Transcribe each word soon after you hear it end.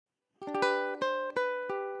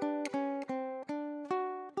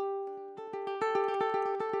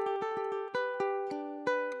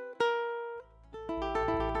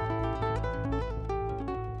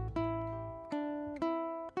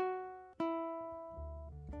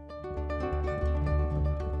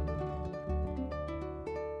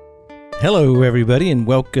Hello, everybody, and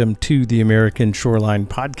welcome to the American Shoreline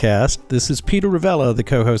Podcast. This is Peter Ravella, the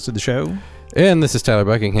co-host of the show. And this is Tyler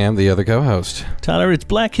Buckingham, the other co-host. Tyler, it's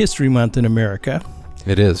Black History Month in America.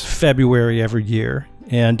 It is. February every year,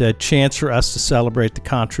 and a chance for us to celebrate the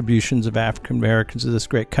contributions of African Americans to this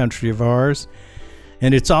great country of ours.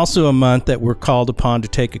 And it's also a month that we're called upon to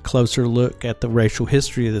take a closer look at the racial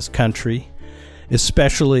history of this country,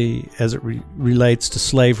 especially as it relates to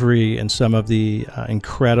slavery and some of the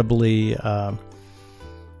incredibly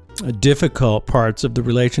difficult parts of the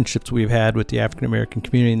relationships we've had with the African American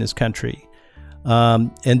community in this country.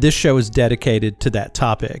 And this show is dedicated to that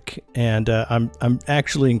topic. And I'm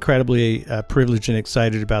actually incredibly privileged and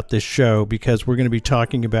excited about this show because we're going to be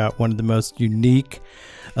talking about one of the most unique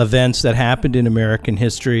events that happened in American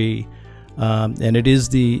history. And it is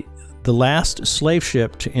the last slave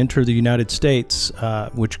ship to enter the United States,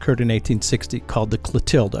 which occurred in 1860, called the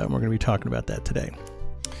Clotilda. And we're going to be talking about that today.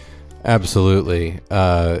 Absolutely.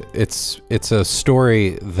 It's a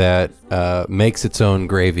story that makes its own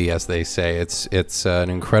gravy, as they say. It's an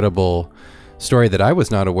incredible story that I was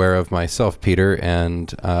not aware of myself, Peter,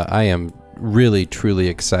 and I am really, truly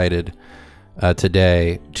excited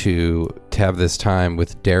today to have this time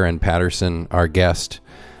with Darren Patterson, our guest,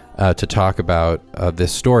 to talk about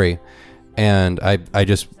this story. And I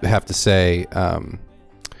just have to say,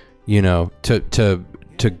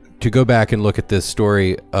 to go back and look at this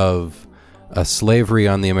story of slavery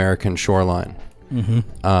on the American shoreline,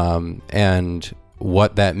 and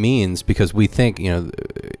what that means, because we think,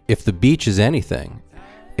 if the beach is anything,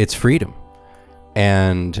 it's freedom.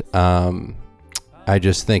 And I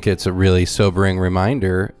just think it's a really sobering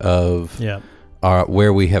reminder of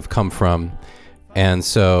where we have come from. And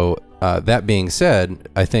so that being said,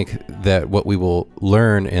 I think that what we will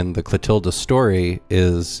learn in the Clotilda story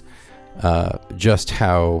is just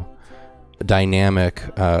how dynamic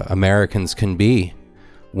Americans can be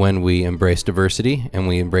when we embrace diversity and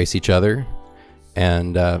we embrace each other.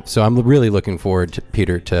 And so I'm really looking forward,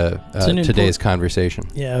 Peter, to today's conversation.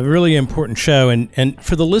 Yeah, a really important show. And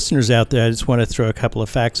for the listeners out there, I just want to throw a couple of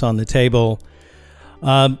facts on the table.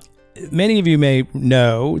 Many of you may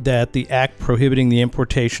know that the act prohibiting the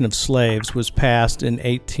importation of slaves was passed in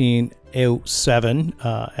 1807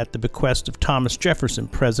 at the bequest of Thomas Jefferson,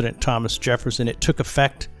 President Thomas Jefferson. It took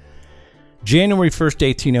effect January 1st,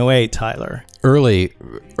 1808, Tyler. Early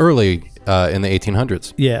in the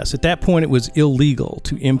 1800s. Yes. At that point, it was illegal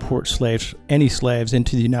to import any slaves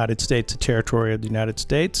into the United States, the territory of the United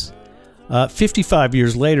States. 55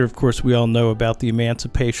 years later, of course, we all know about the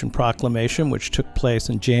Emancipation Proclamation, which took place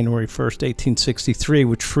on January 1st, 1863,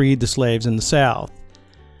 which freed the slaves in the South.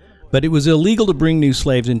 But it was illegal to bring new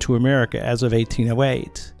slaves into America as of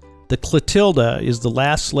 1808. The Clotilda is the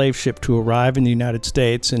last slave ship to arrive in the United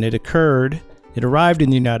States, and it arrived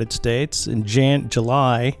in the United States in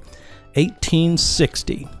July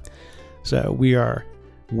 1860. So we are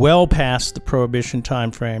well past the Prohibition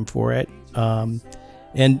time frame for it.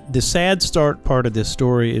 And the sad start part of this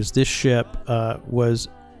story is this ship was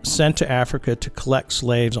sent to Africa to collect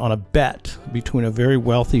slaves on a bet between a very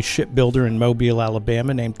wealthy shipbuilder in Mobile,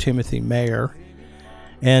 Alabama named Timothy Mayer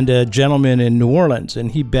and a gentleman in New Orleans.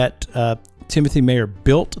 And he bet Timothy Mayer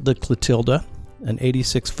built the Clotilda, an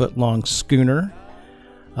 86-foot-long schooner.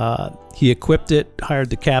 He equipped it, hired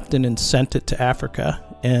the captain, and sent it to Africa.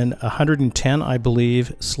 And 110, I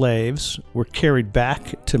believe, slaves were carried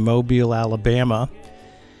back to Mobile, Alabama,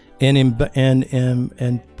 and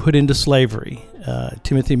put into slavery.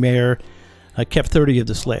 Timothy Mayer kept 30 of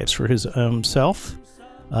the slaves for his own self.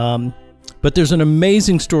 But there's an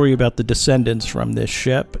amazing story about the descendants from this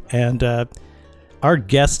ship. And our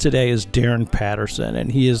guest today is Darren Patterson,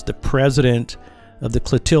 and he is the president of the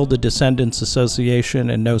Clotilda Descendants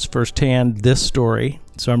Association and knows firsthand this story.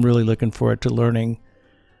 So I'm really looking forward to learning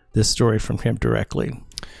this story from him directly.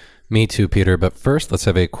 Me too, Peter. But first, let's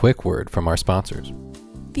have a quick word from our sponsors.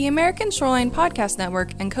 The American Shoreline Podcast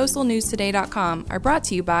Network and CoastalNewsToday.com are brought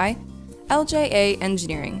to you by LJA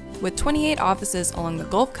Engineering. With 28 offices along the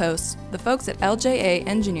Gulf Coast, the folks at LJA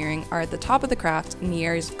Engineering are at the top of the craft in the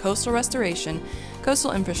areas of coastal restoration,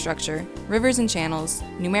 coastal infrastructure, rivers and channels,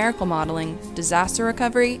 numerical modeling, disaster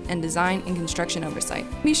recovery, and design and construction oversight.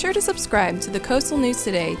 Be sure to subscribe to the Coastal News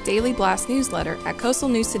Today Daily Blast newsletter at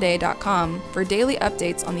CoastalNewsToday.com for daily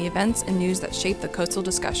updates on the events and news that shape the coastal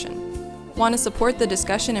discussion. Want to support the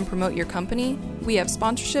discussion and promote your company? We have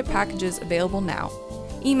sponsorship packages available now.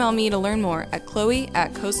 Email me to learn more at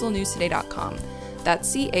chloe@coastalnewstoday.com.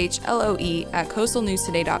 That's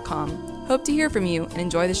CHLOE@coastalnewstoday.com. Hope to hear from you and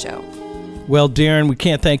enjoy the show. Well, Darren, we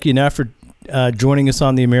can't thank you enough for joining us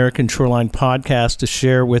on the American Shoreline Podcast to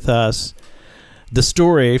share with us the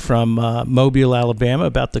story from Mobile, Alabama,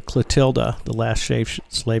 about the Clotilda, the last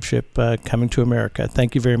slave ship coming to America.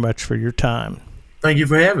 Thank you very much for your time. Thank you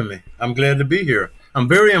for having me. I'm glad to be here. I'm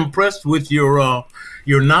very impressed with your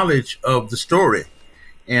knowledge of the story.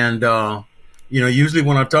 And, usually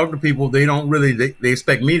when I talk to people, they don't really, they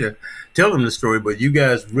expect me to tell them the story, but you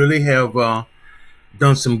guys really have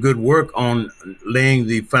done some good work on laying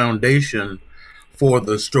the foundation for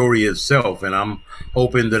the story itself. And I'm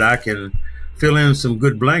hoping that I can fill in some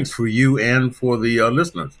good blanks for you and for the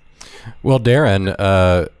listeners. Well, Darren,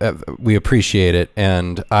 we appreciate it.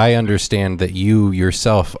 And I understand that you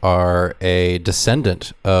yourself are a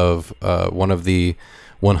descendant of one of the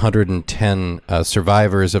 110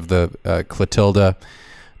 survivors of the Clotilda.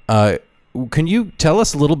 Can you tell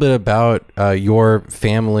us a little bit about your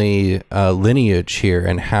family lineage here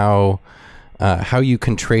and how you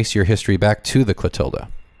can trace your history back to the Clotilda?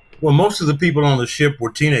 Well, most of the people on the ship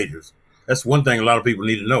were teenagers. That's one thing a lot of people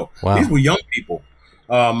need to know. Wow. These were young people.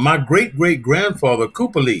 My great-great-grandfather,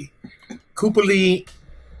 Kupali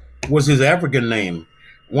was his African name.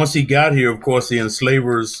 Once he got here, of course, the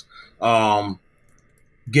enslavers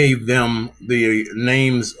gave them the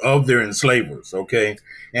names of their enslavers, okay?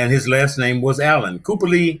 And his last name was Allen,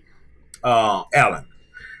 Kupali Allen.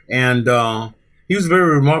 And he was a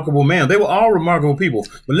very remarkable man. They were all remarkable people.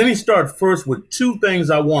 But let me start first with two things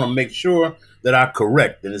I want to make sure that I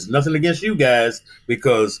correct. And it's nothing against you guys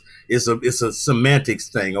because it's a semantics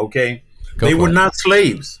thing, okay? They were not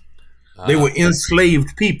slaves. They were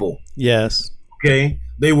enslaved people. Yes. Okay?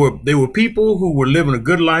 They were people who were living a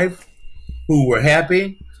good life, who were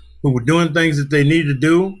happy, who were doing things that they needed to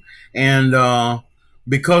do. And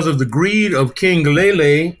because of the greed of King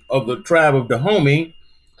Galele of the tribe of Dahomey,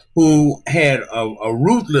 who had a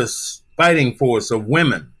ruthless fighting force of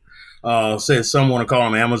women, say some want to call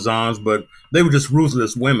them Amazons, but they were just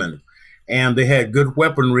ruthless women. And they had good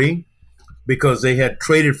weaponry because they had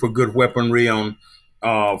traded for good weaponry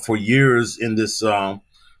for years in this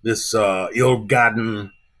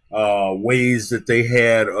ill-gotten ways that they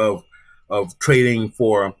had of trading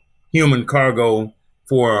for human cargo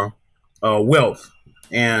for wealth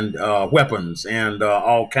and weapons and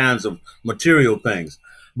all kinds of material things.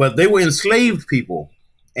 But they were enslaved people.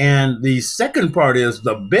 And the second part is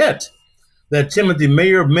the bet that Timothy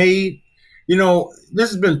Mayer made. You know, this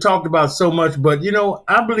has been talked about so much, but, you know,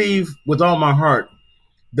 I believe with all my heart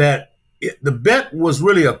that the bet was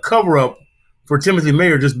really a cover-up for Timothy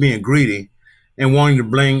Mayer just being greedy and wanting to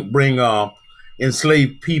bring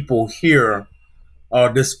enslaved people here,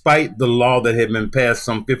 despite the law that had been passed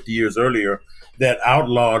some 50 years earlier that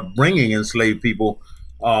outlawed bringing enslaved people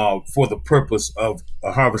for the purpose of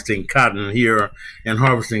harvesting cotton here and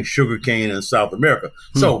harvesting sugarcane in South America.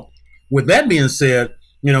 So with that being said,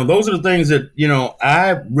 you know, those are the things that, you know,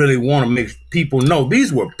 I really want to make people know.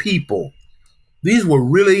 These were people. These were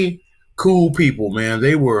really cool people, man.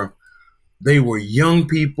 They were young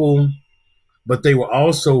people, but they were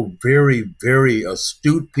also very, very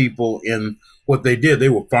astute people in what they did. They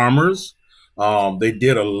were farmers. They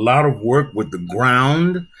did a lot of work with the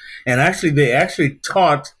ground. And they actually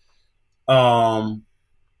taught the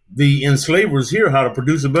enslavers here how to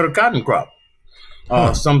produce a better cotton crop.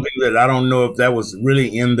 Something that I don't know if that was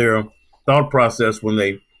really in their thought process when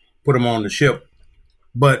they put them on the ship.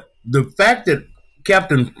 But the fact that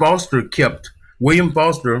Captain Foster kept William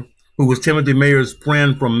Foster, who was Timothy Mayer's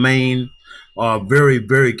friend from Maine, very,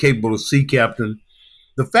 very capable sea captain,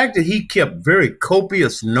 the fact that he kept very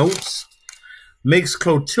copious notes makes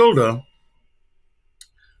Clotilda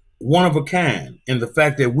one of a kind in the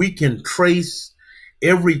fact that we can trace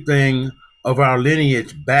everything of our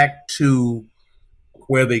lineage back to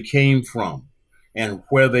where they came from and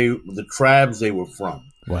the tribes they were from.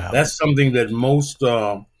 Wow. That's something that most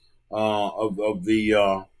of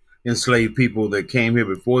the enslaved people that came here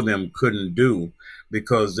before them couldn't do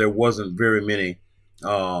because there wasn't very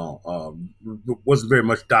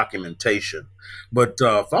much documentation. But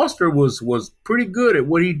Foster was pretty good at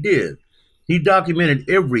what he did. He documented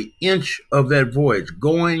every inch of that voyage,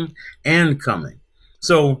 going and coming.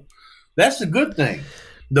 So that's the good thing.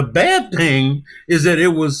 The bad thing is that it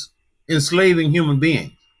was enslaving human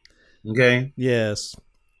beings. Okay? Yes.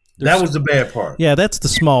 That was the bad part. Yeah, that's the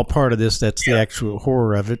small part of this. That's the actual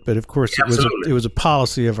horror of it. But of course, it was a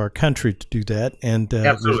policy of our country to do that, and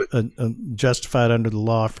it was justified under the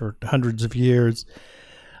law for hundreds of years.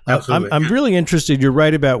 I'm really interested. You're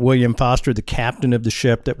right about William Foster, the captain of the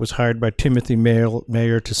ship that was hired by Timothy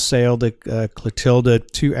Mayer to sail the Clotilda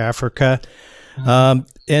to Africa,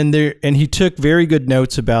 and he took very good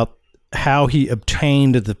notes about how he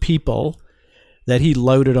obtained the people that he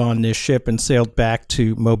loaded on this ship and sailed back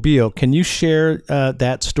to Mobile. Can you share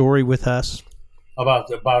that story with us?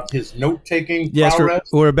 About his note-taking yes, prowess?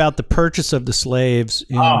 Or about the purchase of the slaves.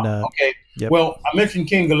 Okay. Yep. Well, I mentioned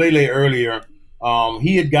King Galele earlier.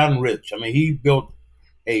 He had gotten rich. I mean, he built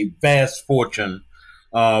a vast fortune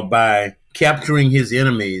by capturing his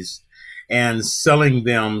enemies and selling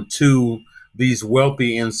them to these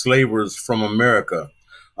wealthy enslavers from America.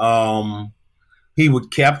 He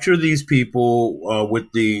would capture these people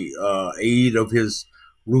with the aid of his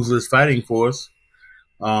ruthless fighting force.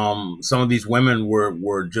 Some of these women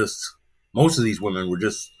most of these women were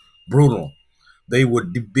just brutal. They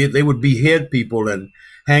would behead people and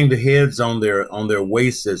hang the heads on their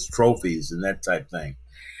waists as trophies and that type thing.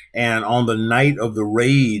 And on the night of the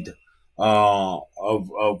raid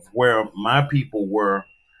of where my people were,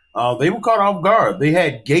 they were caught off guard. They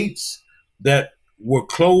had gates that were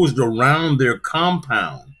closed around their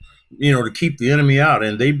compound, to keep the enemy out,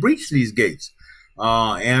 and they breached these gates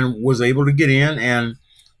and was able to get in. And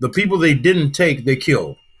the people they didn't take, they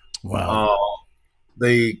killed. Wow.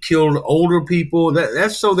 They killed older people.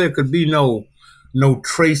 That's so there could be no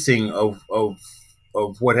tracing of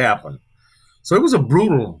what happened. So it was a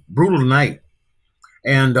brutal night.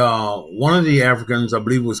 And one of the Africans, I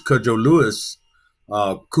believe it was Cudjoe Lewis,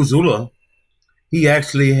 Kuzula, he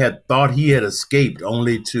actually had thought he had escaped,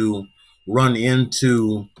 only to run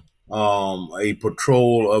into a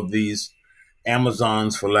patrol of these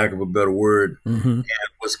Amazons, for lack of a better word, and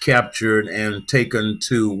was captured and taken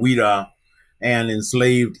to Ouidah and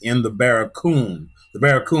enslaved in the Barracoon. The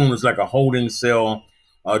Barracoon is like a holding cell,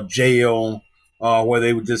 a jail, where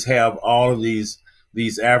they would just have all of these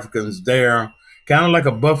Africans there, kind of like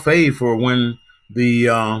a buffet for when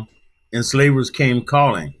the enslavers came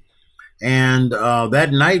calling. And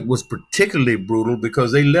that night was particularly brutal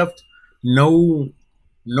because they left no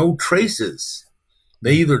traces.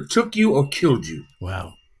 They either took you or killed you.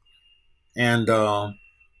 Wow. And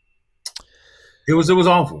it was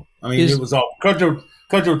awful. I mean, it was awful.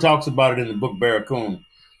 Cudjoe talks about it in the book Barracoon,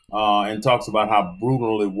 and talks about how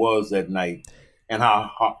brutal it was that night and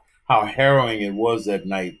how harrowing it was that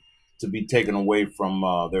night to be taken away from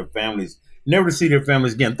their families, never to see their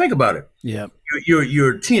families again. Think about it. Yeah.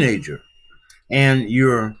 You're a teenager and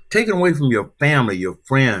you're taken away from your family, your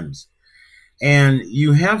friends, and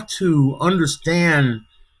you have to understand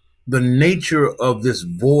the nature of this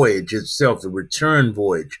voyage itself, the return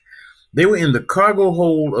voyage. They were in the cargo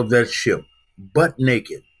hold of that ship, butt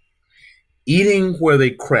naked, eating where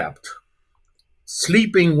they crapped,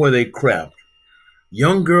 sleeping where they crapped,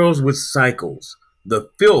 young girls with cycles, the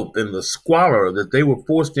filth and the squalor that they were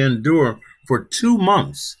forced to endure for 2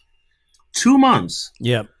 months. 2 months.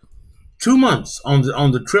 Yep. 2 months on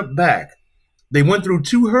the trip back. They went through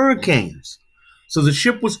 2 hurricanes. So the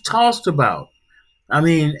ship was tossed about. I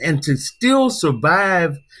mean, and to still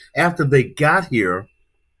survive after they got here,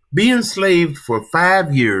 be enslaved for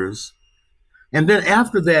 5 years, and then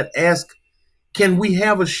after that ask, can we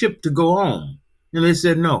have a ship to go home? And they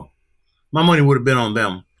said no. My money would have been on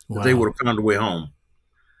them. Wow. They would have found a way home.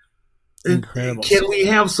 Incredible. Can we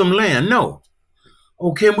have some land? No.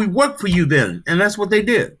 Oh, can we work for you then? And that's what they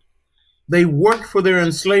did. They worked for their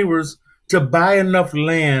enslavers to buy enough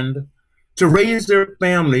land to raise their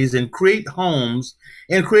families and create homes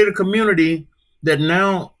and create a community that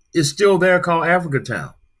now is still there called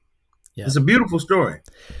Africatown. Yeah. It's a beautiful story.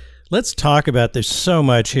 Let's talk about, there's so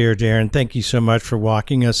much here, Darren. Thank you so much for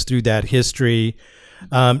walking us through that history.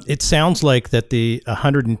 It sounds like that the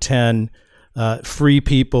 110 free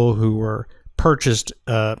people who were purchased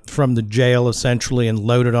from the jail essentially and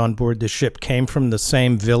loaded on board the ship came from the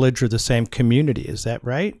same village or the same community. Is that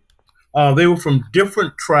right? They were from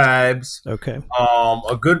different tribes. Okay.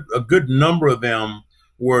 A good number of them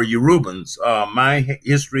were Yorubans. My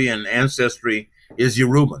history and ancestry is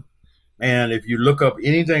Yoruban. And if you look up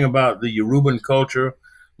anything about the Yoruban culture,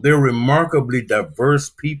 they're remarkably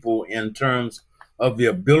diverse people in terms of the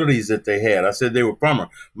abilities that they had. I said they were farmer.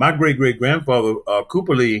 My great-great-grandfather,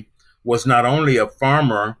 Kupali, was not only a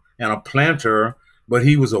farmer and a planter, but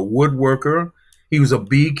he was a woodworker. He was a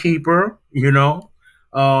beekeeper, you know.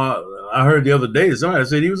 I heard the other day, somebody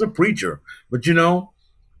said he was a preacher. But, you know,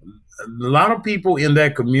 a lot of people in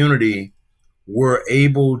that community were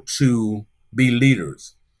able to be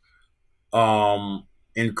leaders. In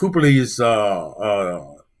Kupali's,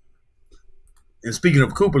 and speaking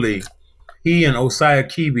of Kupali, he and Osiah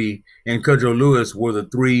Kibi and Cudjoe Lewis were the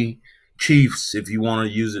 3 chiefs, if you want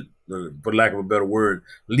to use it for lack of a better word,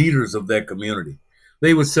 leaders of that community.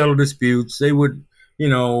 They would settle disputes. They would, you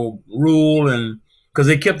know, rule, and because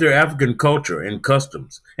they kept their African culture and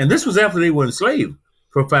customs. And this was after they were enslaved.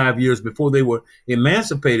 for 5 years before they were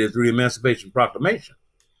emancipated through the Emancipation Proclamation.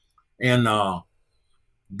 And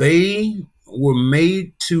they were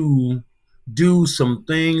made to do some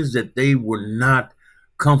things that they were not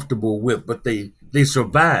comfortable with, but they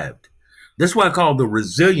survived. That's why I call the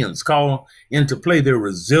resilience, call into play their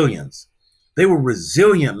resilience. They were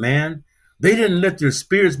resilient, man. They didn't let their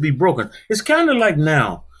spirits be broken. It's kind of like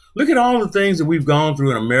now. Look at all the things that we've gone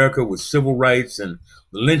through in America with civil rights and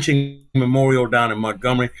the lynching memorial down in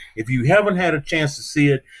Montgomery. If you haven't had a chance to see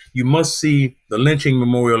it, you must see the lynching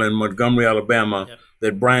memorial in Montgomery, Alabama,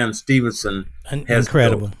 that Brian Stevenson has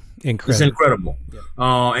incredible. built. Incredible. It's incredible. Yep.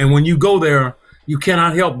 And when you go there, you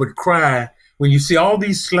cannot help but cry when you see all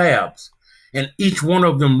these slabs, and each one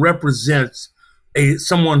of them represents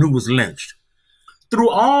someone who was lynched. Through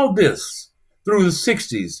all this, through the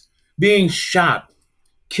 60s, being shot,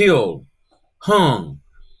 killed, hung,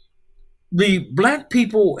 the black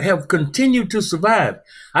people have continued to survive.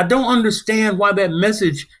 I don't understand why that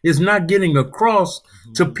message is not getting across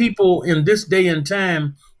to people in this day and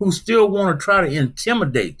time who still want to try to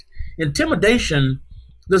intimidate. Intimidation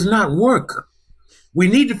does not work. We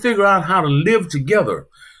need to figure out how to live together,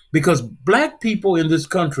 because black people in this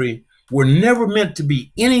country were never meant to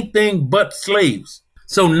be anything but slaves.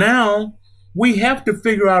 So now we have to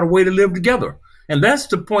figure out a way to live together. And that's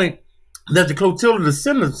the point that the Clotilda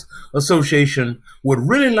Descendants Association would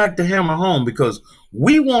really like to hammer home, because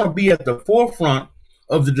we want to be at the forefront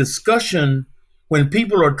of the discussion when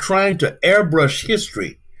people are trying to airbrush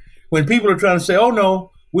history, when people are trying to say, oh,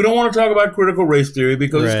 no, we don't want to talk about critical race theory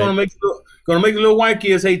because it's going to make the little white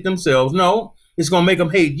kids hate themselves. No, it's going to make them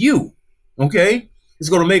hate you, okay? It's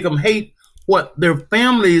going to make them hate what their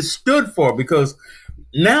families stood for, because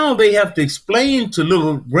now they have to explain to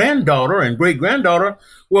little granddaughter and great-granddaughter,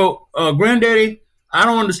 well, granddaddy, I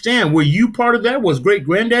don't understand. Were you part of that? Was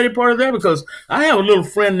great-granddaddy part of that? Because I have a little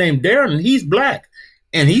friend named Darren, and he's black,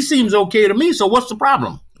 and he seems okay to me, so what's the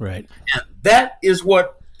problem? Right. And that is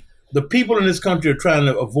what the people in this country are trying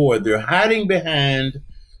to avoid. They're hiding behind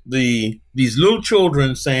these little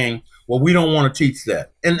children saying, well, we don't want to teach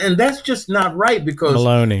that. And that's just not right, because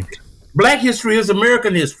Baloney. Black history is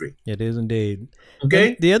American history. It is indeed. Okay.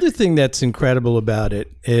 And the other thing that's incredible about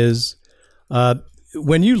it is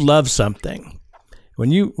when you love something,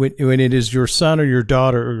 when it is your son or your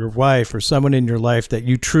daughter or your wife or someone in your life that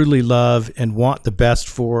you truly love and want the best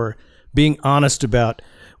for, being honest about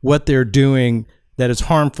what they're doing that is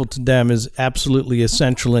harmful to them is absolutely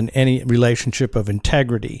essential in any relationship of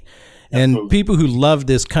integrity. And people who love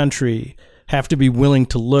this country have to be willing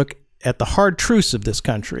to look at the hard truths of this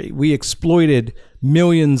country. We exploited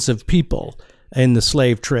millions of people in the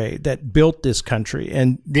slave trade that built this country,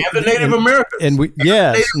 and the Native Americans. And we,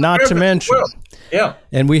 yes, not to mention, yeah.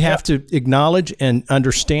 And we have to acknowledge and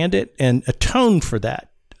understand it and atone for that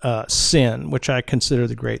sin, which I consider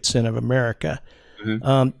the great sin of America.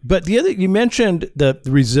 Mm-hmm. But the other, you mentioned the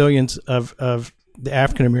resilience of the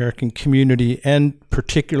African American community, and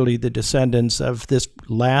particularly the descendants of this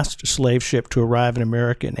last slave ship to arrive in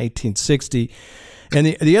America in 1860. And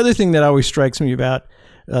the other thing that always strikes me about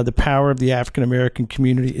the power of the African American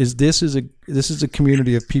community is this is a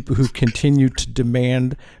community of people who continue to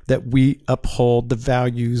demand that we uphold the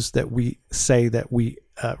values that we say that we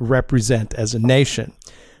represent as a nation.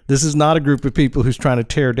 This is not a group of people who's trying to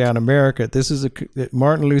tear down America. This is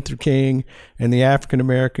Martin Luther King and the African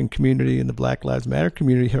American community and the Black Lives Matter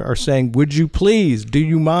community are saying, would you please, do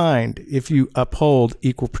you mind if you uphold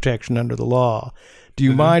equal protection under the law? Do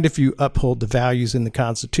you mind if you uphold the values in the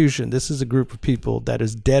Constitution? This is a group of people that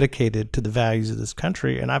is dedicated to the values of this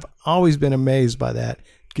country, and I've always been amazed by that,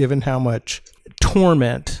 given how much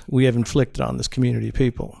torment we have inflicted on this community of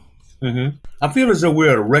people. Mm-hmm. I feel as though we're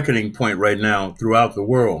at a reckoning point right now throughout the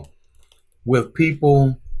world with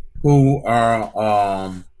people who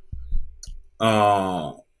are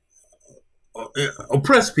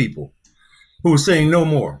oppressed people who are saying no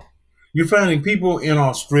more. You're finding people in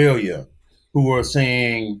Australia who are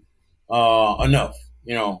saying enough,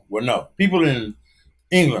 we're enough. People in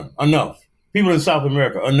England, enough. People in South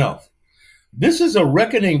America, enough. This is a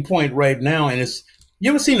reckoning point right now, and you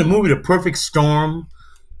ever seen the movie The Perfect Storm?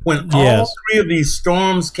 When all three of these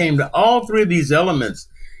storms all three of these elements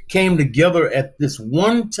came together at this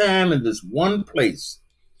one time in this one place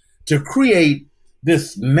to create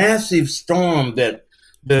this massive storm that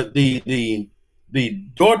the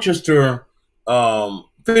Dorchester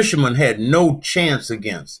fishermen had no chance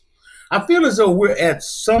against. I feel as though we're at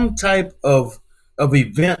some type of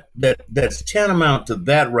event that's tantamount to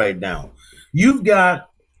that right now. You've got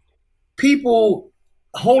people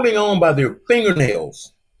holding on by their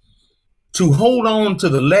fingernails to hold on to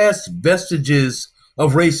the last vestiges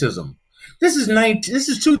of racism. This is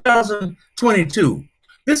 2022.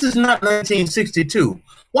 This is not 1962.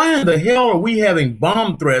 Why in the hell are we having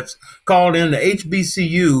bomb threats called into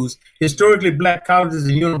HBCUs, historically black colleges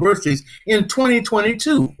and universities, in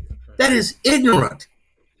 2022? That is ignorant.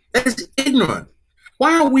 That is ignorant.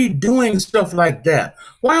 Why are we doing stuff like that?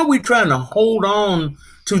 Why are we trying to hold on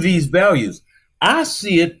to these values? I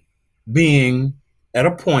see it being at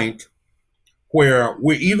a point where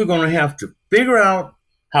we're either going to have to figure out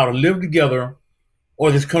how to live together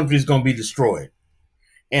or this country is going to be destroyed.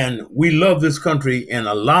 And we love this country, and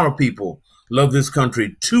a lot of people love this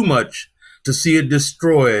country too much to see it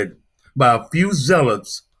destroyed by a few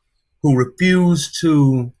zealots who refuse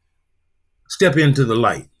to step into the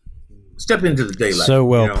light, step into the daylight. So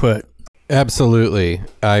well put. Absolutely.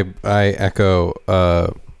 I echo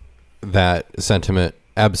that sentiment.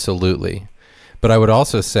 Absolutely. But I would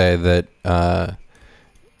also say that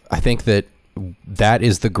I think that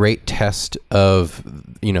is the great test of,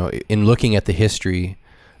 in looking at the history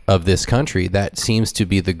of this country, that seems to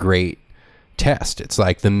be the great test. It's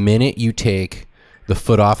like the minute you take the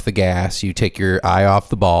foot off the gas, you take your eye off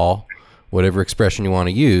the ball, whatever expression you want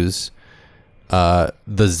to use, the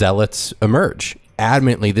zealots emerge.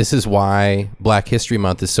 Adamantly, this is why Black History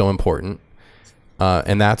Month is so important.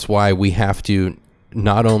 And that's why we have to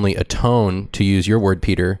not only atone, to use your word,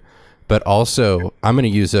 Peter, but also I'm going to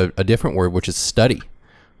use a different word, which is study.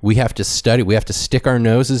 We have to study. We have to stick our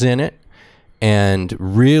noses in it and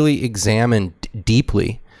really examine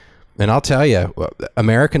deeply. And I'll tell you,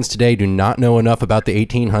 Americans today do not know enough about the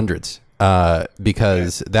 1800s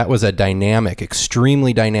because that was a dynamic,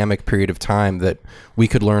 extremely dynamic period of time that we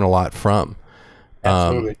could learn a lot from.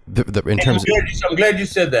 Absolutely. I'm glad you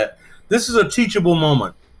said that. This is a teachable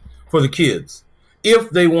moment for the kids.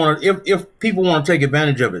 If people want to take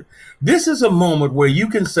advantage of it, this is a moment where you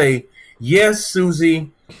can say, yes,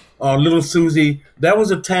 Susie, little Susie, that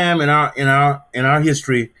was a time in our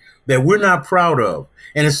history that we're not proud of.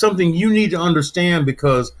 And it's something you need to understand,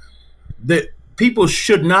 because that people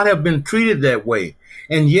should not have been treated that way.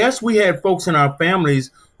 And yes, we had folks in our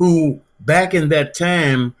families who back in that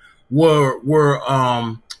time were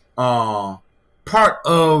part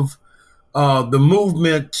of the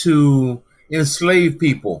movement to enslave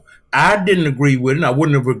people. I didn't agree with it, and I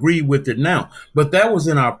wouldn't have agreed with it now. But that was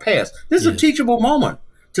in our past. This is a teachable moment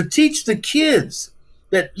to teach the kids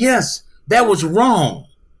that, yes, that was wrong.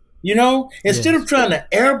 Instead of trying to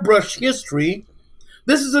airbrush history,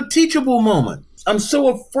 this is a teachable moment. I'm so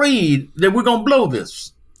afraid that we're going to blow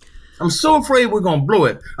this. I'm so afraid we're going to blow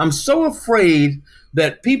it. I'm so afraid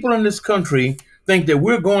that people in this country think that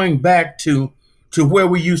we're going back to where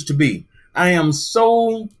we used to be. I was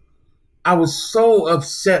so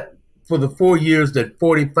upset for the 4 years that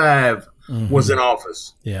 45 was in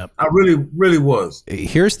office. Yeah, I really, really was.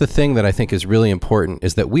 Here's the thing that I think is really important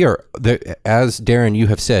is that we are, as Darren, you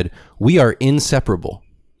have said, we are inseparable.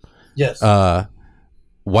 Yes.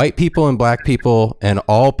 White people and black people and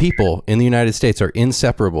all people in the United States are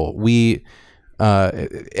inseparable. We, as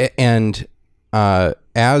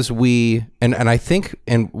we, and I think,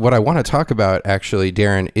 and what I want to talk about actually,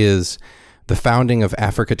 Darren, is the founding of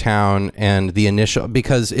Africatown and the initial,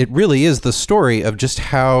 because it really is the story of just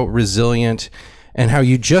how resilient and how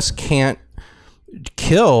you just can't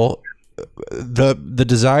kill the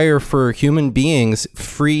desire for human beings,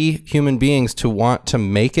 free human beings, to want to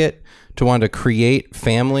make it, to want to create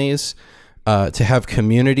families, to have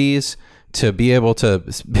communities, to be able to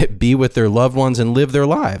be with their loved ones and live their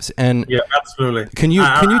lives. And yeah, absolutely. Can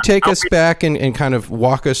you take us back and kind of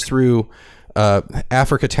walk us through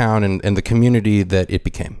Africatown and the community that it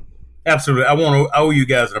became? Absolutely. I owe you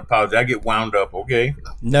guys an apology. I get wound up, okay?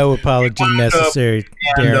 No apology necessary,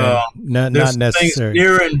 Darren. Not necessary.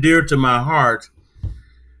 Near and dear to my heart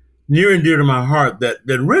that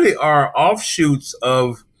really are offshoots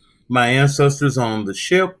of my ancestors on the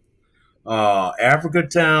ship,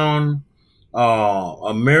 Africatown,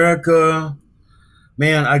 America.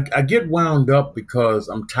 Man, I get wound up because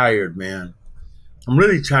I'm tired, man. I'm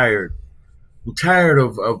really tired. I'm tired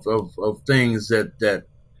of things that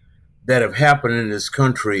have happened in this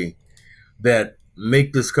country that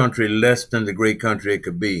make this country less than the great country it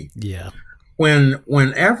could be. Yeah. When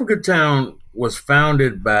Africatown was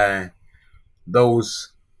founded by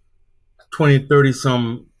those 20, 30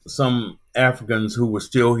 some Africans who were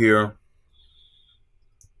still here,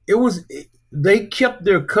 they kept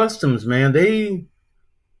their customs, man.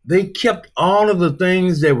 They kept all of the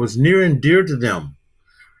things that was near and dear to them.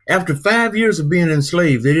 After 5 years of being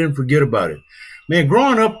enslaved, they didn't forget about it. Man,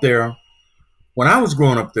 growing up there, when I was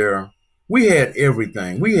growing up there, we had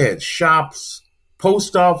everything. We had shops,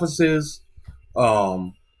 post offices,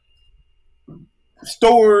 um,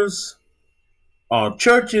 stores,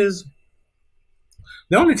 churches.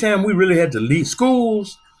 The only time we really had to leave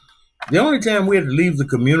schools, the only time we had to leave the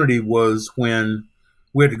community was when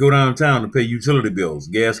we had to go downtown to pay utility bills,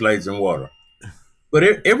 gas, lights, and water. But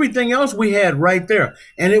everything else we had right there.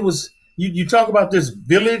 And it was, you talk about this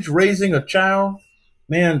village raising a child,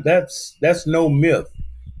 man, that's no myth.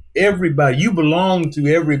 Everybody, you belong to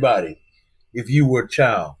everybody if you were a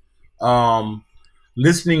child.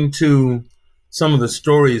 Listening to some of the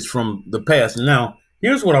stories from the past. Now,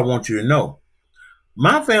 here's what I want you to know.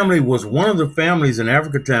 My family was one of the families in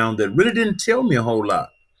Africatown that really didn't tell me a whole lot.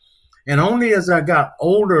 And only as I got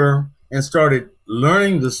older and started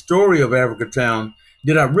learning the story of Africatown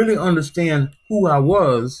did I really understand who I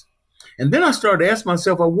was. And then I started to ask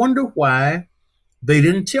myself, I wonder why they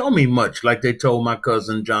didn't tell me much like they told my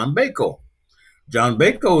cousin John Bako. John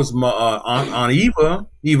Bako's Aunt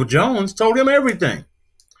Eva Jones, told him everything.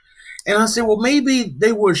 And I said, well, maybe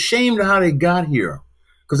they were ashamed of how they got here.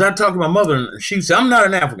 Because I talked to my mother, and she said, I'm not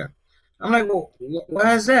an African. I'm like, well,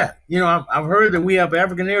 why is that? You know, I've heard that we have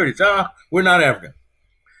African heritage. We're not African.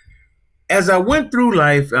 As I went through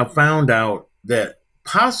life, I found out that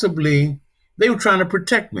possibly they were trying to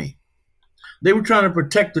protect me. They were trying to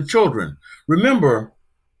protect the children. Remember,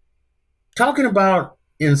 talking about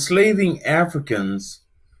enslaving Africans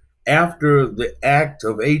after the Act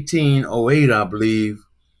of 1808, I believe,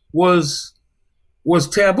 was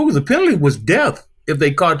taboo. The penalty was death if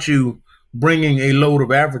they caught you bringing a load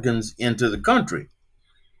of Africans into the country.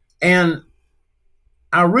 And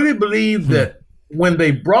I really believe that when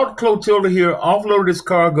they brought Clotilda here, offloaded his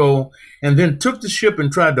cargo, and then took the ship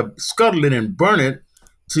and tried to scuttle it and burn it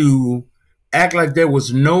to act like there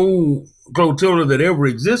was no Clotilda that ever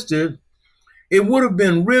existed, it would have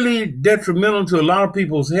been really detrimental to a lot of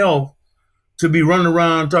people's health to be running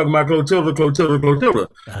around talking about Clotilda, Clotilda, Clotilda.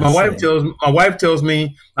 My wife tells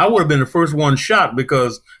me I would have been the first one shot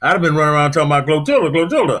because I'd have been running around talking about Clotilda,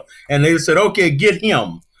 Clotilda. And they said, okay, get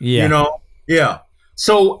him. Yeah. You know? Yeah.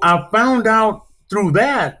 So I found out through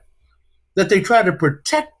that they tried to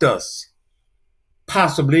protect us,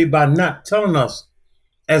 possibly by not telling us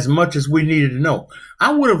as much as we needed to know.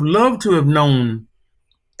 I would have loved to have known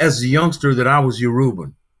as a youngster that I was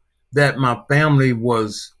Yoruban, that my family were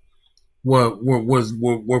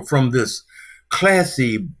from this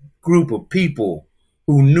classy group of people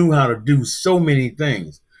who knew how to do so many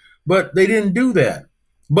things. But they didn't do that.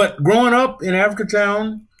 But growing up in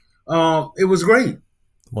Africatown, it was great.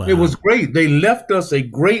 Wow. It was great. They left us a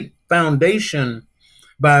great foundation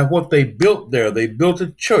by what they built there. They built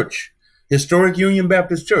a church, Historic Union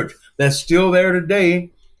Baptist Church, that's still there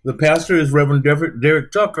today. The pastor is Reverend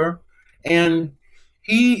Derek Tucker, and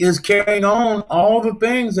he is carrying on all the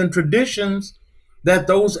things and traditions that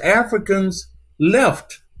those Africans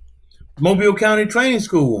left. Mobile County Training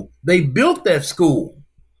School, they built that school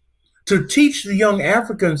to teach the young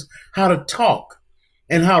Africans how to talk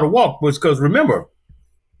and how to walk. Because remember,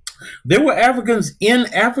 there were Africans in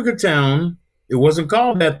Africatown. It wasn't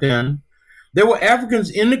called that then. There were Africans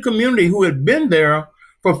in the community who had been there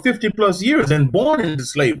for 50 plus years and born into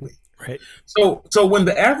slavery. Right. So when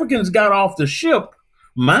the Africans got off the ship,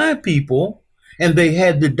 my people, and they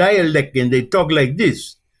had the dialect and they talk like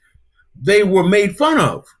this, they were made fun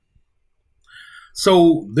of.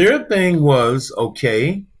 So their thing was,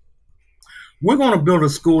 okay, we're going to build a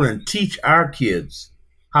school and teach our kids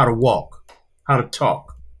how to walk, how to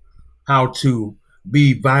talk, how to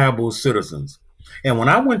be viable citizens. And when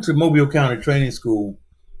I went to Mobile County Training School,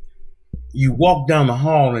 you walked down the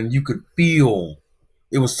hall and you could feel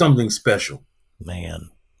it was something special. Man.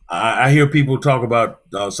 I hear people talk about,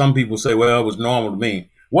 some people say, well, it was normal to me. It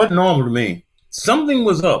wasn't normal to me. Something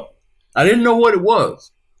was up. I didn't know what it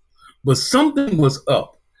was, but something was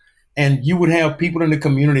up. And you would have people in the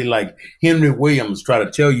community like Henry Williams try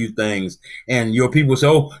to tell you things. And your people say,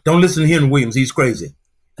 oh, don't listen to Henry Williams. He's crazy.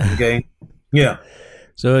 Okay. Yeah.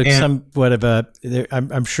 So it's somewhat of a,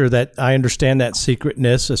 I'm sure that I understand that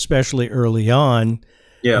secretness, especially early on.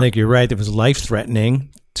 Yeah. I think you're right. It was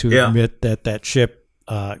life-threatening to admit that that ship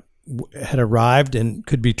had arrived and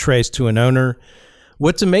could be traced to an owner.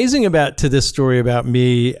 What's amazing about to this story about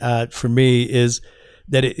me, for me, is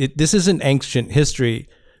that this isn't ancient history.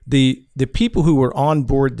 The people who were on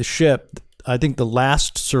board the ship, I think the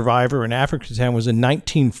last survivor in Africatown was in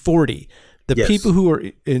 1940. The Yes. people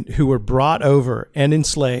who were brought over and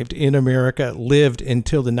enslaved in America lived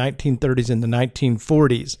until the 1930s and the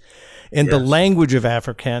 1940s. And the Yes. language of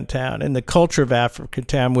Africantown and the culture of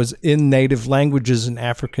Africantown was in native languages and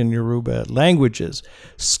African Yoruba languages,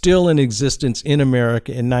 still in existence in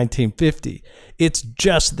America in 1950. It's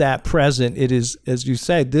just that present. It is, as you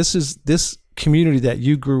say, this community that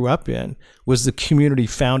you grew up in was the community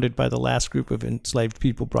founded by the last group of enslaved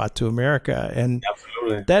people brought to America. And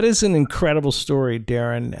Absolutely. that is an incredible story,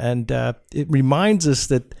 Darren. And it reminds us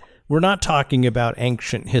that we're not talking about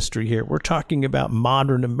ancient history here. We're talking about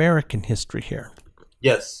modern American history here.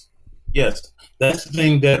 Yes, yes, that's the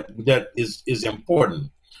thing that is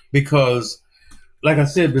important, because, like I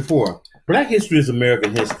said before, Black history is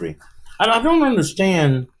American history. And I don't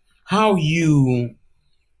understand how you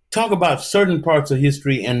talk about certain parts of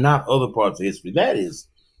history and not other parts of history. That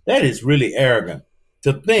is really arrogant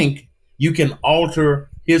to think you can alter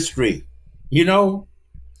history. You know,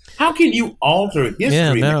 how can you alter history?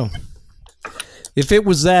 Yeah, no. If it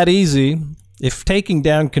was that easy, if taking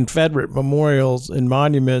down Confederate memorials and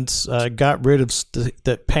monuments got rid of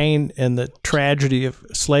the pain and the tragedy of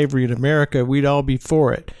slavery in America, we'd all be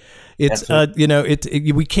for it. It's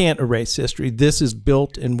we can't erase history. This is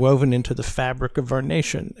built and woven into the fabric of our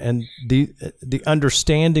nation, and the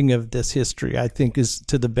understanding of this history, I think, is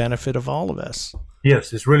to the benefit of all of us.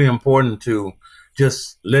 Yes, it's really important to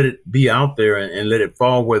just let it be out there and let it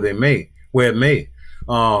fall where it may.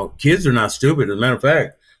 Kids are not stupid. As a matter of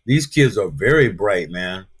fact, these kids are very bright,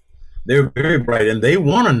 man. They're very bright, and they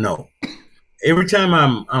want to know. Every time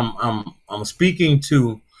I'm speaking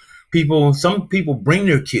to people, some people bring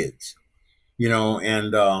their kids,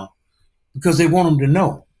 and because they want them to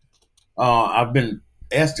know. I've been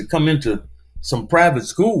asked to come into some private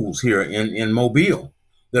schools here in Mobile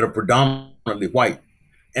that are predominantly white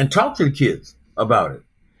and talk to the kids about it.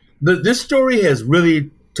 This story has really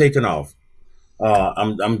taken off.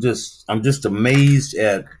 I'm just amazed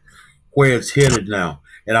at where it's headed now.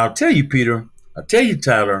 And I'll tell you, Peter,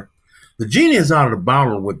 Tyler, the genie is out of the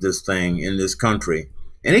bottle with this thing in this country,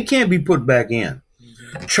 and it can't be put back in.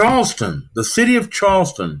 Charleston, the city of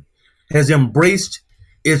Charleston, has embraced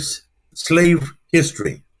its slave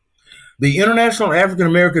history. The International African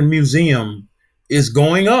American Museum is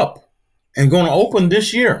going up and going to open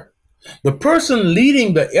this year. The person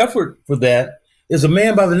leading the effort for that is a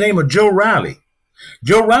man by the name of Joe Riley.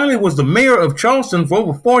 Joe Riley was the mayor of Charleston for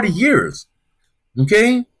over 40 years.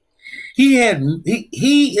 Okay? He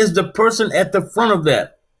is the person at the front of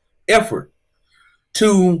that effort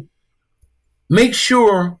to make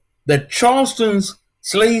sure that Charleston's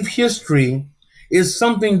slave history is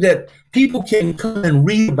something that people can come and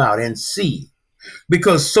read about and see.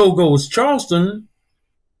 Because so goes Charleston,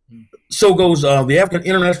 so goes the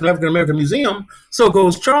International African American Museum, so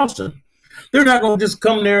goes Charleston. They're not going to just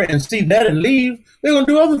come there and see that and leave. They're going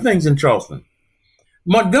to do other things in Charleston.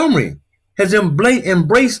 Montgomery has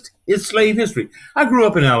embraced its slave history. I grew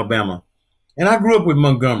up in Alabama, and I grew up with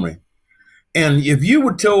Montgomery. And if you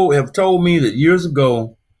would have told me that years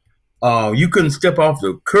ago you couldn't step off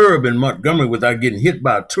the curb in Montgomery without getting hit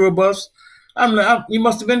by a tour bus, you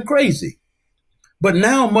must have been crazy. But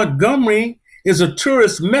now Montgomery is a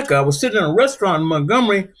tourist mecca. I was sitting in a restaurant in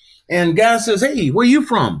Montgomery, and guy says, "Hey, where you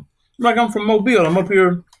from?" I'm like, "I'm from Mobile. I'm up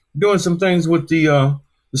here doing some things with the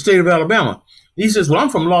state of Alabama." He says, "Well, I'm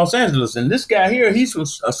from Los Angeles, and this guy here, he's from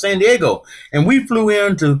San Diego, and we flew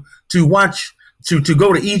in to watch to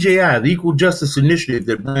go to EJI, the Equal Justice Initiative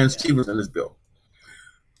that Brian Stevenson has built."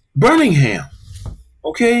 Birmingham,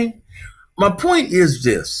 okay? My point is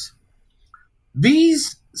this.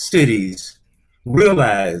 These cities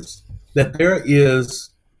realize that there is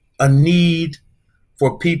a need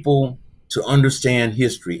for people to understand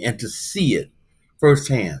history and to see it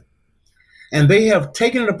firsthand. And they have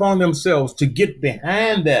taken it upon themselves to get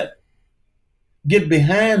behind that.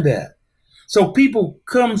 So people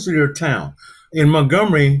come to their town. In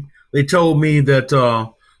Montgomery, they told me that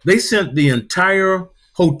they sent the entire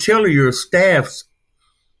hotelier staffs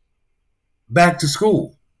back to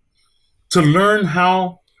school to learn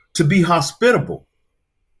how to be hospitable,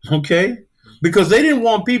 okay? Because they didn't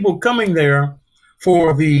want people coming there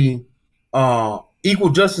for the Equal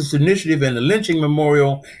Justice Initiative and the lynching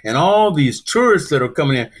memorial and all these tourists that are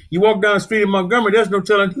coming in. You walk down the street in Montgomery, there's no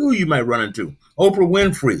telling who you might run into. Oprah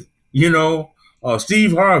Winfrey,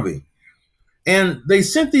 Steve Harvey. And they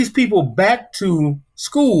sent these people back to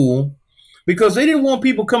school because they didn't want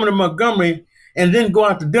people coming to Montgomery and then go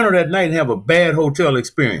out to dinner that night and have a bad hotel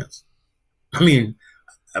experience. I mean,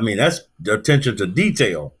 that's the attention to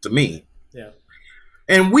detail to me. Yeah.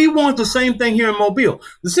 And we want the same thing here in Mobile.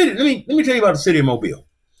 The city, let me tell you about the city of Mobile.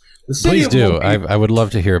 The city Please of do. Mobile, I would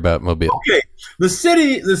love to hear about Mobile. okay. The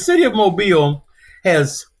city of Mobile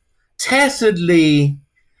has tacitly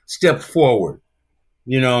stepped forward,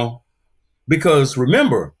 because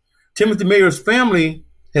remember, Timothy Mayer's family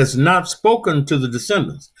has not spoken to the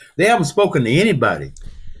descendants. They haven't spoken to anybody.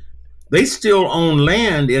 They still own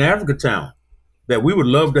land in Africatown that we would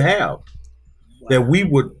love to have, that we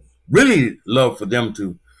would really love for them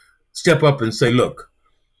to step up and say, look,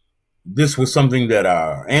 this was something that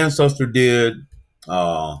our ancestor did.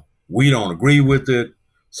 We don't agree with it.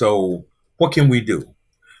 So what can we do?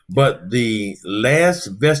 But the last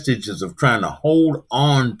vestiges of trying to hold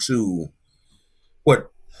on to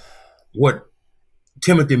what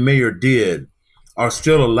Timothy Mayer did are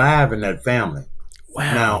still alive in that family.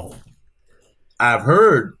 Wow. Now, I've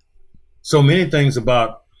heard so many things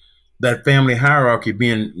about that family hierarchy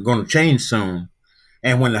going to change soon.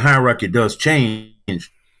 And when the hierarchy does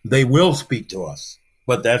change, they will speak to us.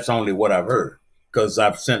 But that's only what I've heard, because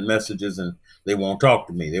I've sent messages and they won't talk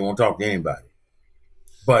to me. They won't talk to anybody.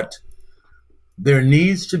 But there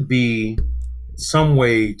needs to be some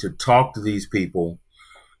way to talk to these people.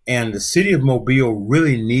 And the city of Mobile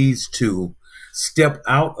really needs to step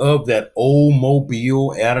out of that old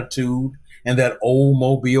Mobile attitude and that old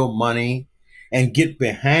Mobile money and get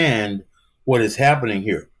behind what is happening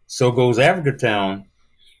here. So goes Africatown,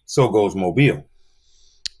 so goes Mobile.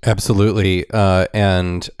 Absolutely.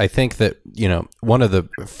 And I think that, one of the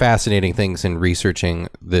fascinating things in researching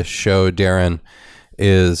this show, Darren,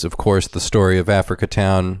 is, of course, the story of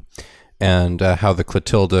Africatown and how the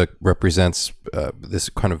Clotilda represents this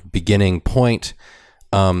kind of beginning point.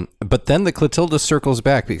 But then the Clotilda circles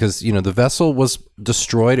back because, the vessel was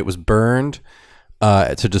destroyed. It was burned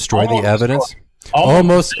to destroy the evidence.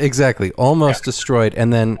 Almost destroyed,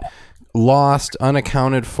 and then lost,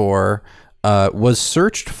 unaccounted for, was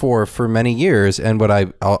searched for many years. And what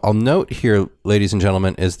I'll note here, ladies and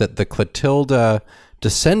gentlemen, is that the Clotilda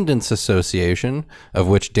Descendants Association, of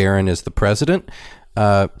which Darren is the president,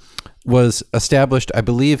 was established, I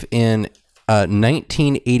believe, in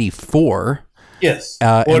 1984. Yes.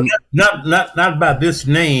 Not by this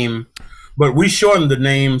name, but we shortened the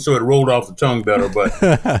name so it rolled off the tongue better. But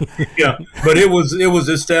yeah, but it was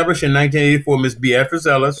established in 1984. Miss Beatrice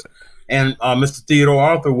Ellis and Mr. Theodore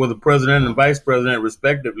Arthur were the president and vice president,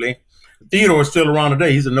 respectively. Theodore is still around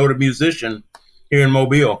today. He's a noted musician here in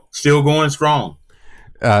Mobile, still going strong.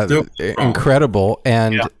 Incredible.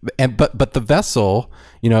 But the vessel,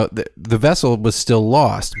 the vessel was still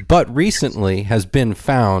lost, but recently has been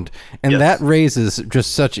found. And that raises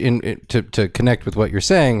just such to connect with what you're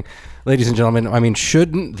saying, ladies and gentlemen. I mean,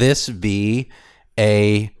 shouldn't this be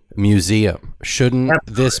a museum? Shouldn't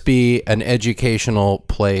this be an educational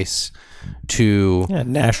place to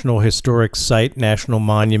National Historic Site, National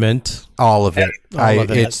Monument, all of it? I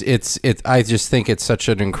just think it's such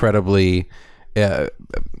an incredibly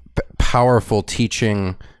powerful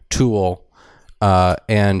teaching tool,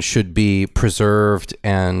 and should be preserved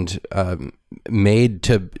and made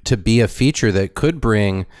to be a feature that could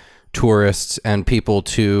bring tourists and people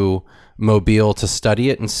to Mobile to study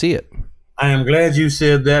it and see it. I am glad you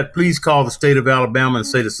said that. Please call the state of Alabama and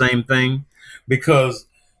say the same thing, because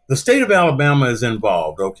the state of Alabama is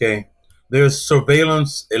involved. Okay, there's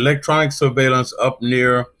surveillance, electronic surveillance up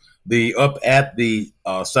at the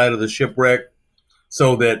site of the shipwreck,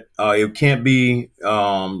 so that it can't be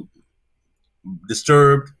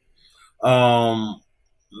disturbed. The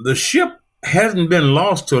ship hasn't been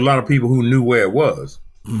lost to a lot of people who knew where it was.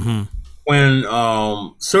 Mm-hmm. When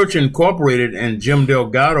Search Incorporated and Jim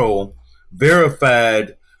Delgado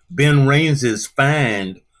verified Ben Rains's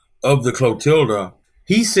find of the Clotilda,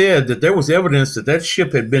 he said that there was evidence that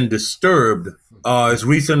ship had been disturbed as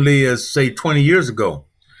recently as, say, 20 years ago.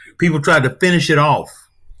 People tried to finish it off.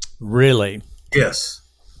 Really? Yes.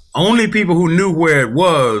 Only people who knew where it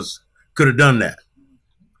was could have done that.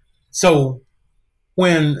 So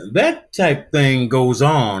when that type thing goes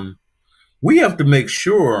on, we have to make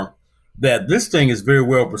sure that this thing is very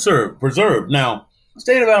well preserved. Now, the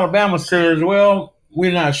state of Alabama says, well,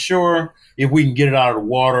 we're not sure if we can get it out of the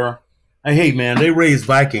water. And hey, man, they raise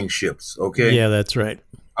Viking ships, okay? Yeah, that's right.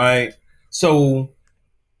 All right. So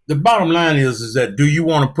the bottom line is that do you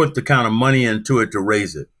want to put the kind of money into it to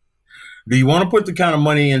raise it? Do you want to put the kind of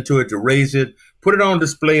money into it to raise it, put it on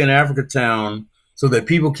display in Africatown so that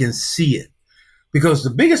people can see it? Because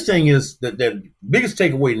the biggest thing is that the biggest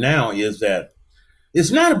takeaway now is that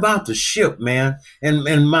it's not about the ship, man. And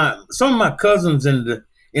some of my cousins in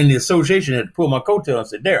the association had to pull my coattail and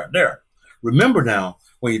say, Darren, remember now,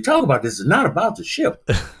 when you talk about this, it's not about the ship.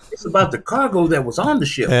 It's about the cargo that was on the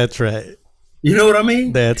ship. That's right. You know what I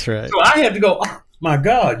mean? That's right. So I had to go, My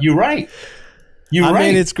God, you're right. I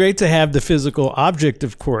mean, it's great to have the physical object,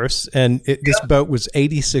 of course, and this boat was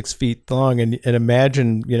 86 feet long, and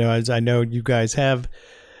imagine, as I know you guys have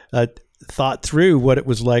thought through what it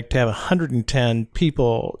was like to have 110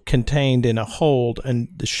 people contained in a hold and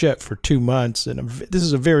the ship for 2 months, and this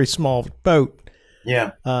is a very small boat.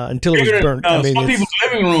 Yeah. Until it was burnt. Some people's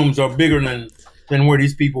living rooms are bigger than where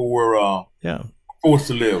these people were. Forced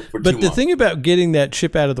to live for 2 months. But the thing about getting that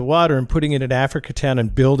ship out of the water and putting it at Africatown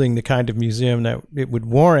and building the kind of museum that it would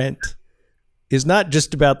warrant is not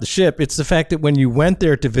just about the ship. It's the fact that when you went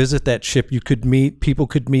there to visit that ship, people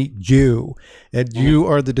could meet you, and you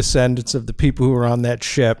are the descendants of the people who were on that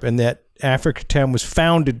ship, and that Africatown was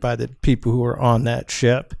founded by the people who were on that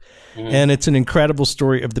ship. And it's an incredible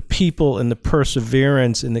story of the people and the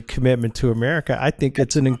perseverance and the commitment to America. I think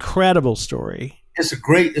it's an incredible story. It's a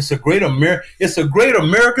great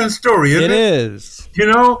American story, isn't it? It is.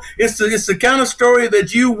 It's the kind of story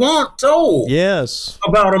that you want told. Yes.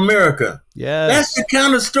 About America. Yes. That's the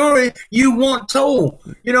kind of story you want told.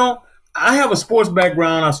 I have a sports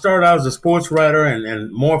background. I started out as a sports writer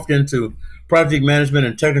and morphed into project management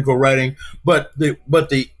and technical writing. But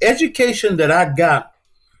the education that I got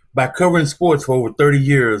by covering sports for over 30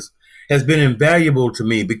 years has been invaluable to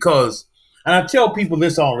me because, and I tell people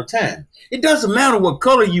this all the time, it doesn't matter what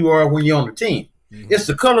color you are when you're on the team. It's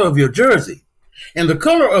the color of your jersey. And the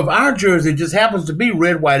color of our jersey just happens to be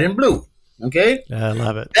red, white, and blue. Okay? I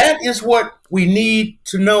love it. That is what we need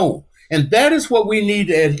to know. And that is what we need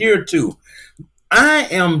to adhere to. I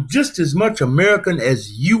am just as much American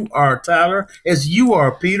as you are, Tyler, as you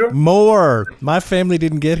are, Peter. More. My family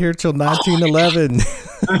didn't get here till 1911.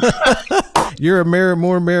 You're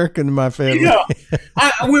more American than my family. Yeah.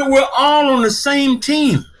 We're all on the same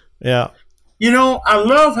team. Yeah. I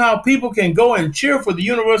love how people can go and cheer for the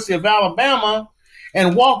University of Alabama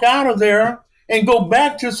and walk out of there and go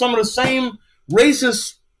back to some of the same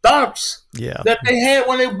racist thoughts that they had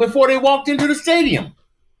before they walked into the stadium.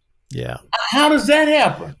 Yeah. How does that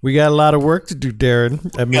happen? We got a lot of work to do,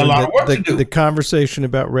 Darren. I mean, a lot of work to do. The conversation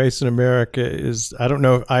about race in America is, I don't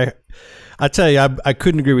know, I tell you, I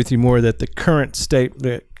couldn't agree with you more that the current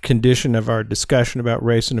the condition of our discussion about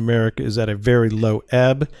race in America is at a very low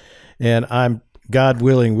ebb. And God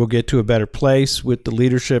willing, we'll get to a better place with the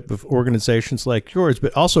leadership of organizations like yours,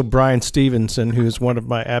 but also Brian Stevenson, who is one of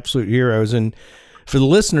my absolute heroes. And for the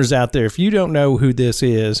listeners out there, if you don't know who this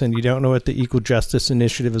is and you don't know what the Equal Justice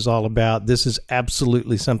Initiative is all about, this is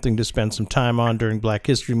absolutely something to spend some time on during Black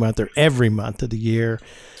History Month or every month of the year.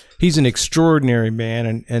 He's an extraordinary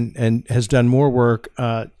man and has done more work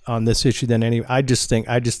on this issue than any. I just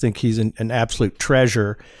think he's an absolute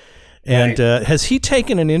treasure. And has he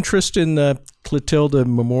taken an interest in the Clotilda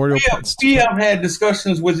Memorial? We have had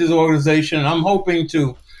discussions with his organization, and I'm hoping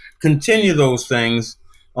to continue those things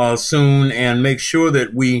soon and make sure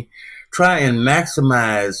that we try and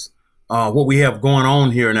maximize what we have going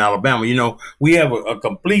on here in Alabama. We have a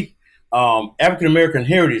complete African-American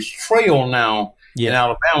heritage trail now in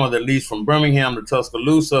Alabama that leads from Birmingham to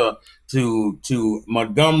Tuscaloosa to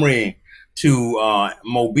Montgomery to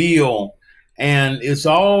Mobile. And it's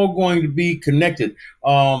all going to be connected.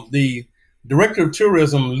 The director of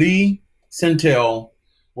tourism, Lee Centel,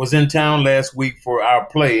 was in town last week for our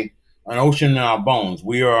play, An Ocean in Our Bones.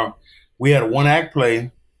 We had a one-act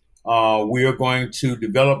play. We are going to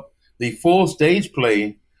develop the full stage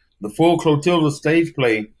play. The full Clotilda stage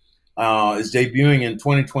play is debuting in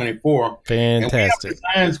 2024. Fantastic.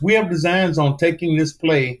 And we have designs on taking this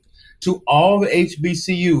play to all the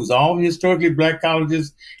HBCUs, all the historically Black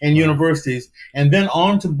colleges and universities, and then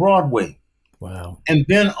on to Broadway. Wow. And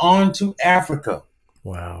then on to Africa.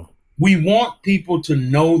 Wow. We want people to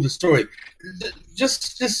know the story.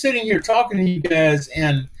 Just sitting here talking to you guys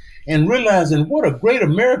and realizing what a great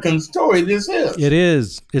American story this is. It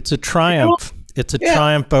is. It's a triumph. It's a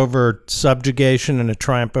triumph over subjugation and a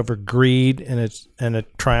triumph over greed and a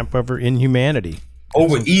triumph over inhumanity.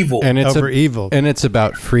 Over evil. And it's over evil. And it's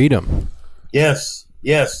about freedom. Yes.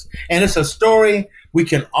 And it's a story we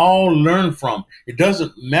can all learn from. It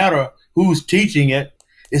doesn't matter who's teaching it.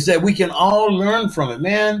 It's that we can all learn from it,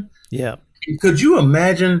 man. Yeah. Could you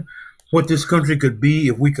imagine what this country could be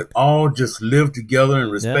if we could all just live together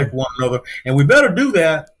and respect one another? And we better do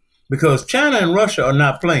that because China and Russia are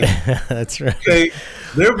not playing. That's right. Okay?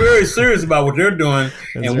 They're very serious about what they're doing,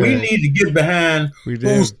 we need to get behind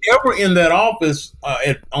who's ever in that office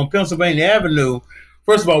on Pennsylvania Avenue.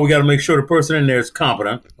 First of all, we got to make sure the person in there is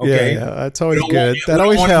competent. Okay, yeah, that's always good. That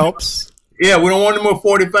always helps. We don't want any more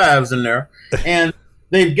 45s in there, and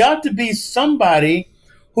they've got to be somebody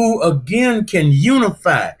who again can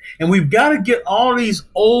unify. And we've got to get all these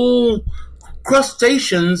old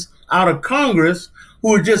crustaceans out of Congress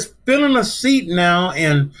who are just filling a seat now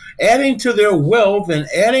and adding to their wealth and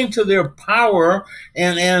adding to their power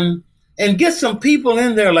and get some people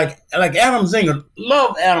in there like Adam Zinger.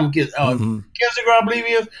 Love Adam Kinzinger, I believe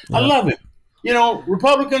he is. Yeah. I love him. You know,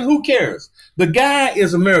 Republican, who cares? The guy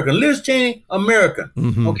is American. Liz Cheney, American.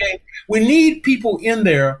 Okay? We need people in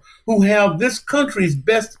there who have this country's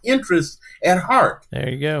best interests at heart. There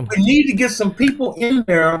you go. We need to get some people in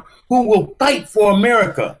there who will fight for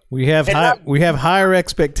America. We have higher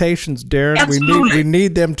expectations, Darren. Absolutely. We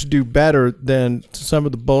need them to do better than some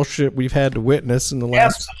of the bullshit we've had to witness in the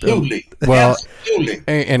last. Absolutely. Well, absolutely.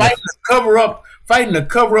 And fighting to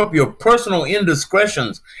cover up your personal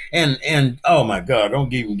indiscretions and oh my God,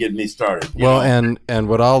 don't even get me started. Well, and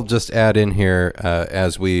what I'll just add in here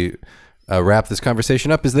as we wrap this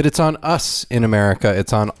conversation up is that it's on us in America.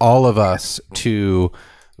 It's on all of us to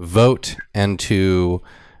vote and to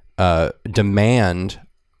demand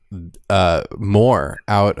more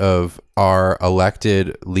out of our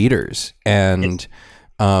elected leaders. And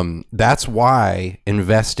that's why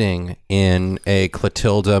investing in a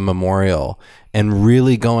Clotilda Memorial and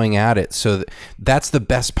really going at it. So that's the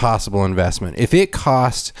best possible investment. If it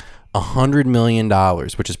costs $100 million,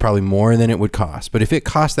 which is probably more than it would cost, but if it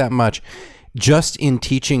costs that much just in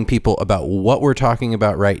teaching people about what we're talking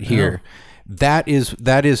about right here, that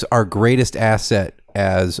is our greatest asset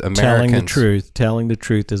as Americans. Telling the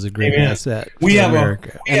truth is a great asset. We have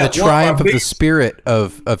America. And the triumph of the spirit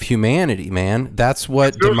of humanity, man. That's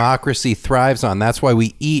what democracy thrives on. That's why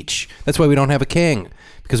we don't have a king,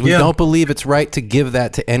 because we don't believe it's right to give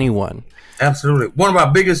that to anyone. Absolutely. One of our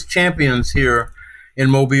biggest champions here in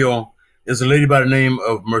Mobile is a lady by the name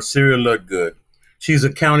of Merceria Ludgood. She's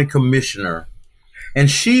a county commissioner, and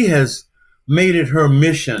she has made it her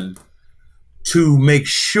mission to make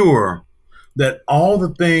sure that all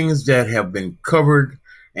the things that have been covered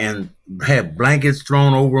and had blankets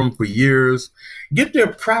thrown over them for years get their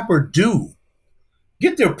proper due.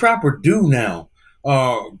 Get their proper due now.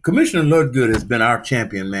 Commissioner Ludgood has been our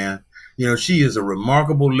champion, man. You know, she is a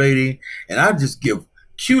remarkable lady, and I just give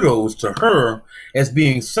kudos to her as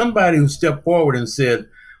being somebody who stepped forward and said,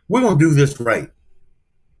 we're going to do this right.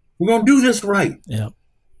 We're going to do this right. Yeah.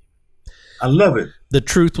 I love it. The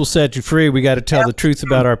truth will set you free. We got to tell the truth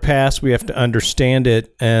about our past. We have to understand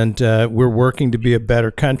it, and we're working to be a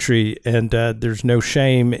better country. And there's no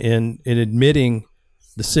shame in admitting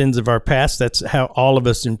the sins of our past. That's how all of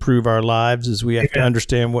us improve our lives. Is we have to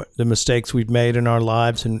understand what the mistakes we've made in our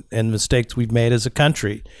lives and mistakes we've made as a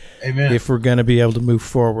country. Amen. If we're going to be able to move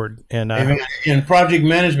forward. And in project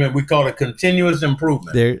management, we call it continuous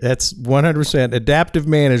improvement. That's 100% adaptive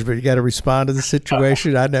management. You got to respond to the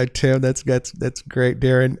situation. I know, Tim. That's great,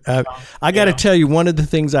 Darren. I got to tell you, one of the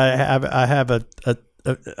things I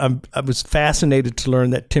was fascinated to learn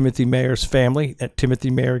that Timothy Mayer's family. That Timothy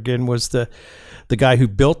Mayer again was the guy who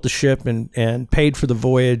built the ship and paid for the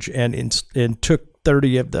voyage and took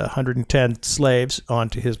 30 of the 110 slaves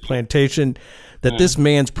onto his plantation. That this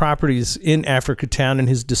man's property is in Africa Town and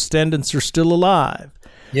his descendants are still alive.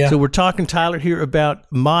 Yeah. So we're talking, Tyler, here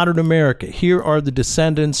about modern America. Here are the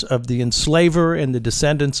descendants of the enslaver and the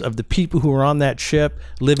descendants of the people who are on that ship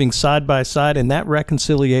living side by side, and that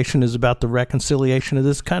reconciliation is about the reconciliation of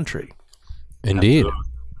this country. Indeed.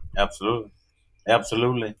 Absolutely.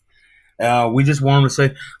 We just wanted to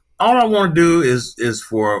say, all I want to do is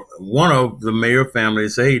for one of the Mayer family to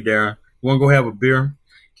say, hey, Darren, you want to go have a beer?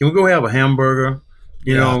 Can we go have a hamburger?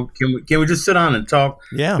 You know, can we just sit down and talk?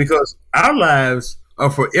 Yeah. Because our lives are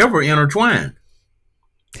forever intertwined.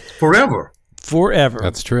 Forever.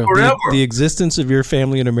 That's true. Forever. The existence of your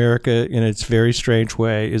family in America, in its very strange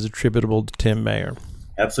way, is attributable to Tim Mayer.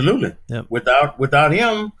 Absolutely. Yep. Without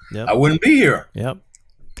him, I wouldn't be here. Yep.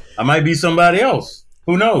 I might be somebody else.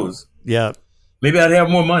 Who knows? Yeah. Maybe I'd have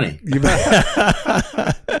more money.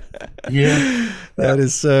 Yeah. That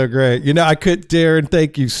is so great. You know, Darren,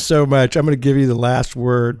 thank you so much. I'm going to give you the last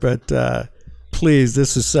word, but please,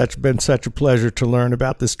 this has been such a pleasure to learn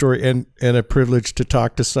about this story and a privilege to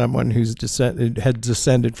talk to someone who's had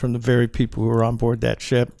descended from the very people who were on board that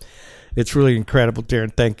ship. It's really incredible,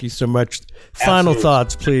 Darren. Thank you so much. Final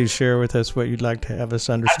thoughts, please share with us what you'd like to have us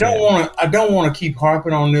understand. I don't want to keep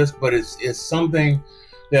harping on this, but it's something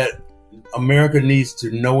that America needs to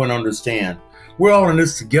know and understand. We're all in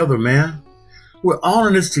this together, man. We're all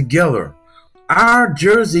in this together. Our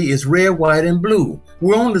jersey is red, white, and blue.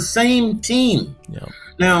 We're on the same team. Yeah.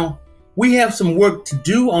 Now, we have some work to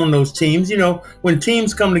do on those teams. You know, when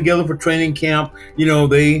teams come together for training camp, you know,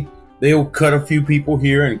 they'll cut a few people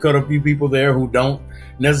here and cut a few people there who don't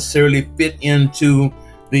necessarily fit into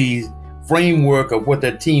the framework of what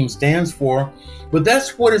that team stands for, but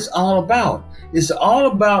that's what it's all about. It's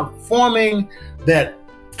all about forming that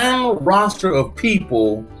final roster of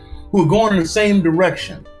people who are going in the same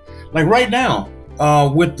direction. Like right now,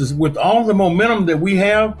 with all the momentum that we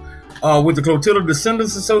have with the Clotilla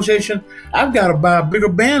Descendants Association, I've got to buy a bigger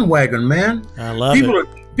bandwagon, man. I love it.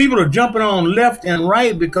 People are jumping on left and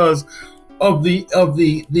right because of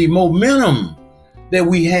the momentum that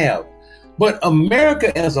we have. But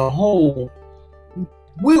America as a whole,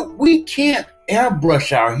 we can't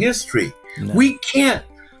airbrush our history. No. We can't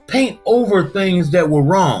paint over things that were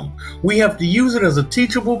wrong. We have to use it as a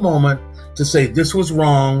teachable moment to say this was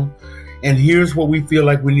wrong, and here's what we feel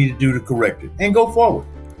like we need to do to correct it, and go forward.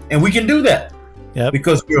 And we can do that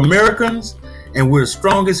because we're Americans, and we're the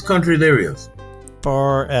strongest country there is.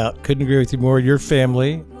 Far out. Couldn't agree with you more. Your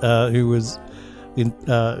family, who was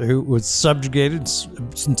subjugated,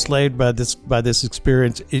 enslaved by this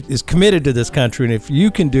experience, is committed to this country, and if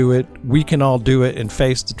you can do it, we can all do it and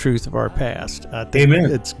face the truth of our past. I think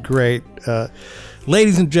Amen. It's great.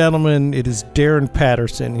 Ladies and gentlemen, it is Darren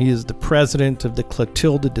Patterson. He is the president of the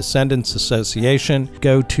Clotilda Descendants Association.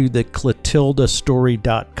 Go to the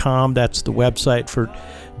clotildastory.com. That's the website for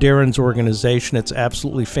Darren's organization. It's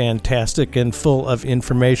absolutely fantastic and full of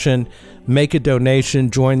information. Make a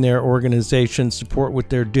donation, join their organization, support what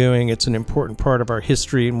they're doing. It's an important part of our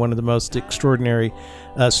history and one of the most extraordinary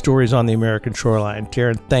stories on the American shoreline.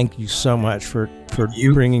 Darren, thank you so much for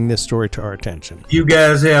bringing this story to our attention. You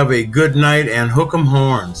guys have a good night and hook 'em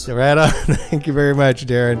horns. Right on. Thank you very much,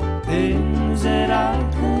 Darren. Things that I